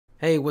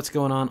Hey, what's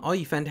going on, all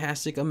you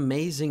fantastic,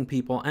 amazing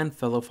people and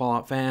fellow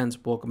Fallout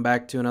fans? Welcome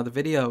back to another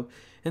video.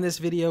 In this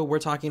video, we're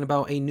talking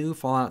about a new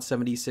Fallout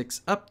 76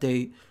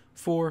 update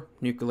for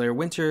Nuclear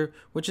Winter,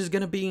 which is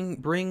going to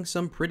bring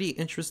some pretty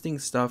interesting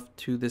stuff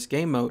to this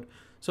game mode.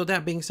 So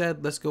that being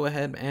said, let's go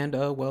ahead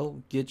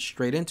and, get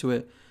straight into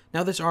it.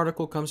 Now, this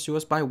article comes to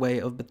us by way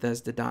of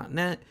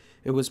Bethesda.net.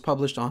 It was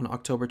published on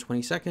October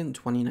 22nd,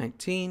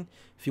 2019.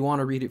 If you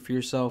want to read it for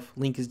yourself,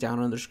 link is down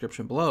in the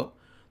description below.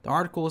 The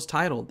article is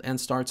titled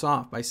and starts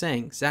off by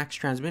saying, Zach's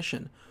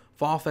transmission,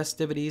 fall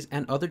festivities,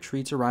 and other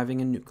treats arriving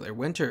in Nuclear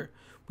Winter.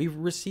 We've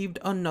received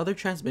another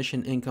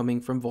transmission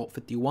incoming from Vault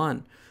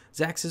 51.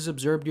 Zach has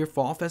observed your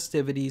fall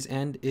festivities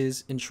and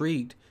is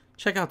intrigued.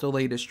 Check out the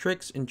latest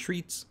tricks and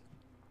treats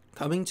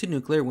coming to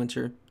Nuclear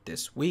Winter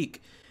this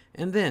week.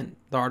 And then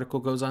the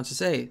article goes on to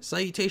say,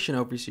 Salutation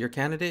Overseer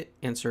Candidate,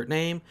 insert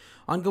name,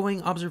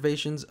 ongoing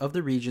observations of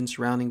the region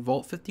surrounding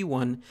Vault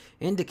 51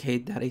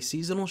 indicate that a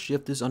seasonal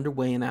shift is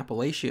underway in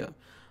Appalachia.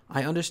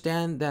 I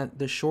understand that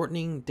the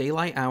shortening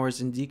daylight hours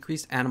and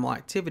decreased animal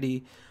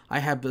activity I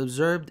have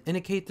observed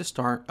indicate the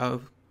start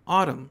of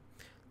autumn.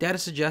 Data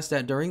suggests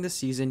that during the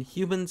season,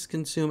 humans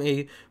consume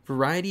a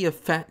variety of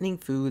fattening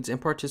foods and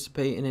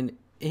participate in an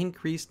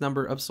increased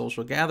number of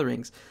social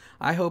gatherings.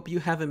 I hope you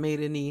haven't made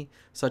any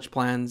such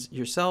plans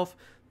yourself.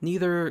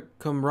 Neither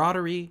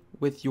camaraderie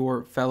with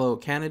your fellow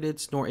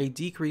candidates nor a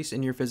decrease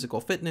in your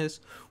physical fitness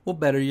will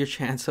better your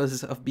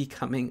chances of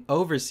becoming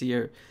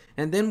overseer.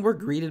 And then we're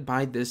greeted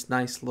by this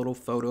nice little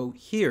photo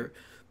here.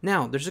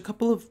 Now, there's a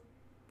couple of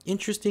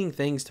interesting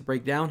things to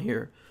break down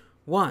here.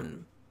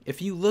 One,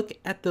 if you look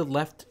at the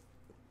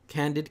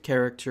left-handed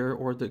character,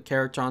 or the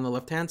character on the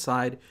left-hand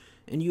side,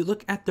 and you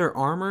look at their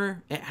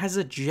armor, it has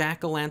a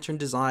jack-o'-lantern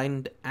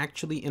design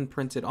actually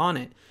imprinted on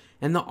it,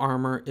 and the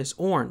armor is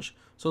orange,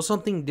 so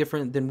something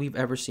different than we've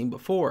ever seen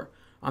before.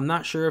 I'm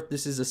not sure if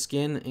this is a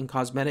skin and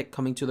cosmetic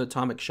coming to the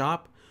Atomic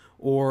Shop,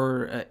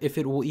 or if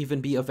it will even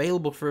be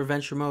available for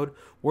Adventure Mode,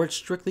 or it's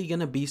strictly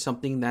going to be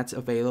something that's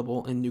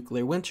available in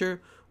Nuclear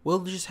Winter. We'll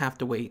just have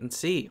to wait and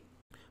see.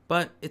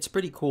 But it's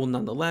pretty cool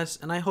nonetheless,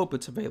 and I hope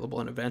it's available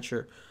in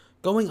Adventure.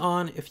 Going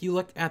on, if you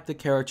look at the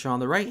character on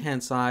the right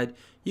hand side,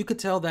 you could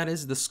tell that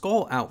is the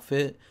skull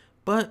outfit,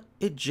 but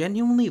it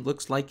genuinely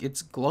looks like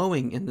it's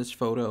glowing in this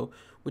photo,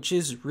 which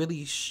is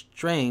really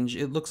strange.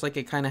 It looks like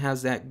it kind of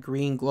has that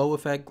green glow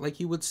effect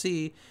like you would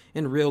see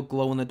in real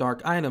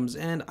glow-in-the-dark items,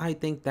 and I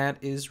think that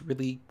is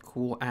really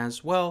cool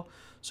as well.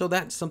 So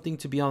that's something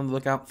to be on the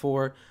lookout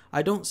for.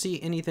 I don't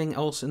see anything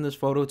else in this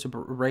photo to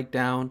break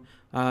down,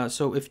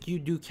 so if you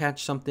do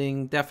catch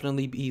something,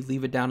 definitely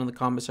leave it down in the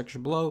comment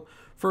section below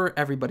for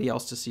everybody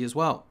else to see as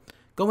well.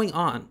 Going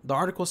on, the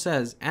article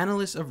says,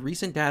 analysts of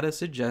recent data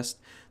suggest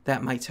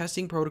that my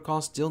testing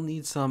protocol still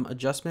needs some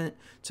adjustment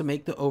to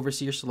make the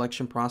overseer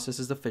selection process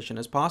as efficient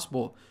as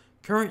possible.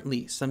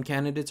 Currently, some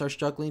candidates are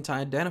struggling to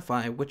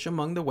identify which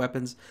among the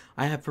weapons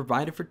I have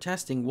provided for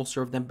testing will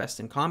serve them best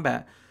in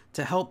combat.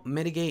 To help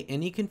mitigate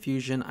any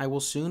confusion, I will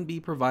soon be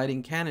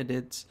providing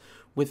candidates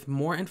with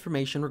more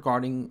information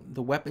regarding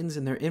the weapons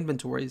in their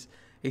inventories.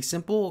 A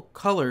simple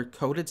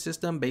color-coded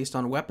system based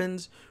on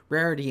weapons,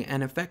 rarity,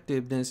 and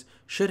effectiveness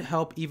should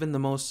help even the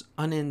most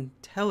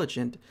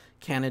unintelligent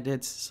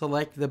candidates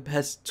select the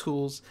best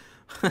tools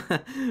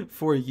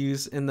for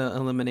use in the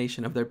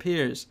elimination of their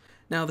peers.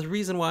 Now, the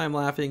reason why I'm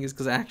laughing is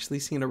because I actually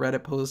seen a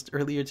Reddit post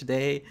earlier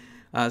today,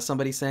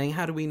 somebody saying,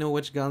 how do we know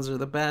which guns are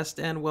the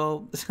best? And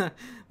well,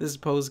 this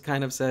post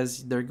kind of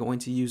says they're going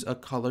to use a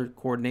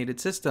color-coordinated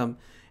system,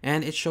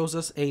 and it shows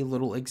us a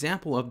little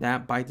example of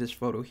that by this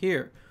photo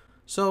here.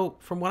 So,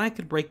 from what I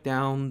could break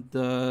down,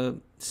 the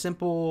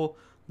simple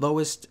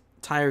lowest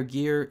tire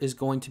gear is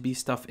going to be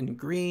stuff in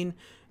green,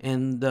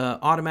 and the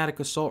automatic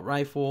assault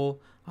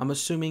rifle, I'm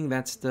assuming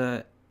that's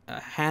the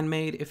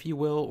handmade, if you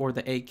will, or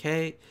the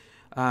AK,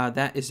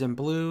 that is in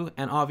blue,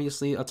 and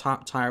obviously a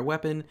top tier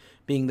weapon,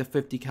 being the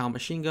 50 cal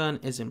machine gun,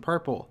 is in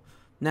purple.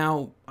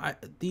 Now,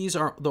 these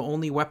are the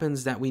only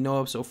weapons that we know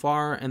of so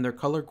far, and their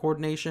color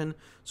coordination,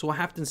 so we'll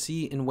have to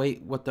see and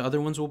wait what the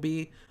other ones will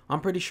be.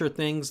 I'm pretty sure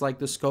things like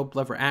the scope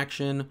lever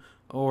action,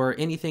 or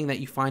anything that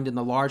you find in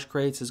the large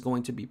crates is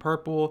going to be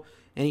purple,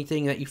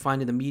 anything that you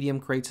find in the medium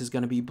crates is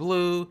going to be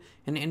blue,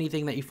 and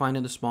anything that you find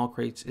in the small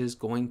crates is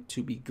going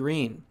to be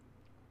green.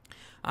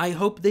 I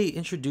hope they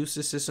introduce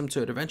this system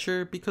to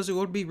Adventure, because it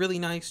would be really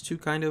nice to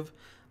kind of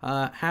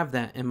have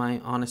that, in my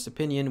honest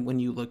opinion, when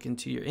you look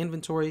into your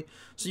inventory,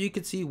 so you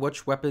can see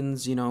which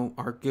weapons,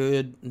 are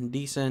good and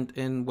decent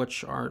and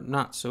which are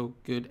not so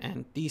good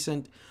and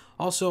decent.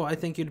 Also, I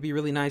think it'd be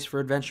really nice for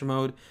Adventure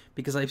Mode,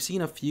 because I've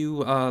seen a few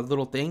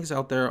little things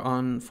out there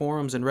on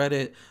forums and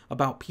Reddit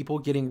about people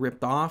getting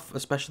ripped off,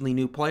 especially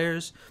new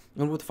players.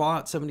 And with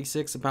Fallout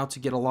 76 about to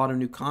get a lot of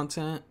new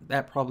content,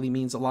 that probably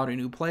means a lot of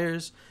new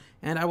players,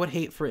 and I would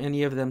hate for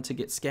any of them to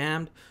get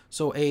scammed,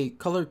 so a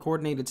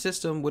color-coordinated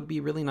system would be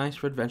really nice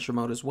for Adventure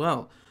Mode as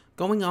well.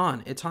 Going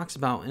on, it talks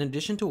about, in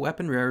addition to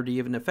weapon rarity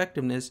and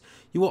effectiveness,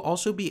 you will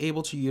also be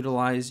able to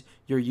utilize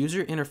your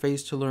user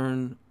interface to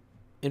learn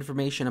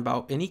information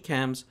about any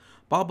cams,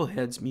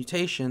 bobbleheads,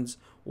 mutations,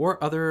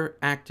 or other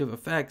active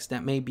effects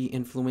that may be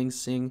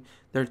influencing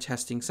their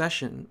testing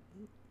session.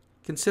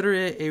 Consider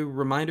it a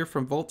reminder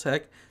from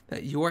Voltec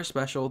that you are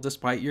special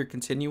despite your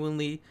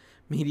continually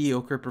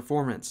mediocre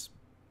performance.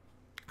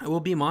 I will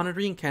be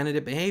monitoring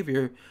candidate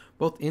behavior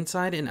both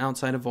inside and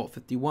outside of Vault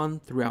 51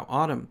 throughout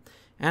autumn.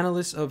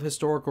 Analysts of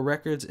historical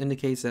records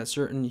indicates that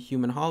certain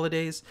human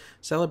holidays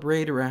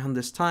celebrated around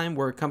this time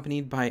were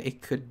accompanied by a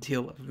good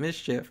deal of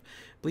mischief.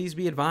 Please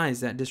be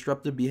advised that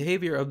disruptive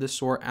behavior of this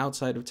sort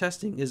outside of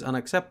testing is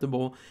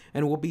unacceptable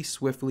and will be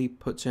swiftly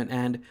put to an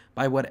end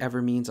by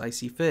whatever means I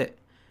see fit.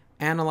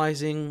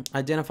 Identifying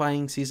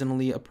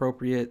seasonally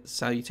appropriate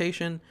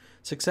salutation.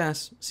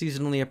 Success,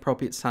 seasonally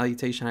appropriate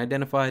salutation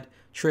identified.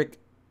 Trick,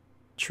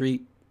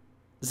 treat,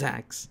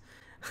 Zax.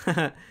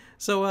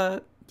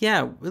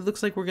 Yeah, it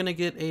looks like we're going to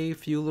get a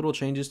few little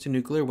changes to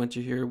Nuclear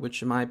Winter here,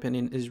 which in my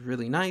opinion is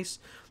really nice.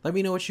 Let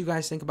me know what you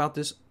guys think about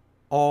this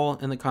all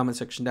in the comment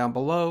section down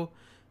below.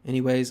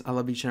 Anyways, I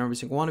love each and every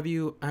single one of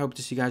you. I hope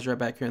to see you guys right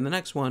back here in the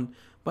next one.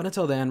 But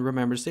until then,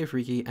 remember to stay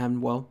freaky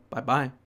and, well, bye-bye.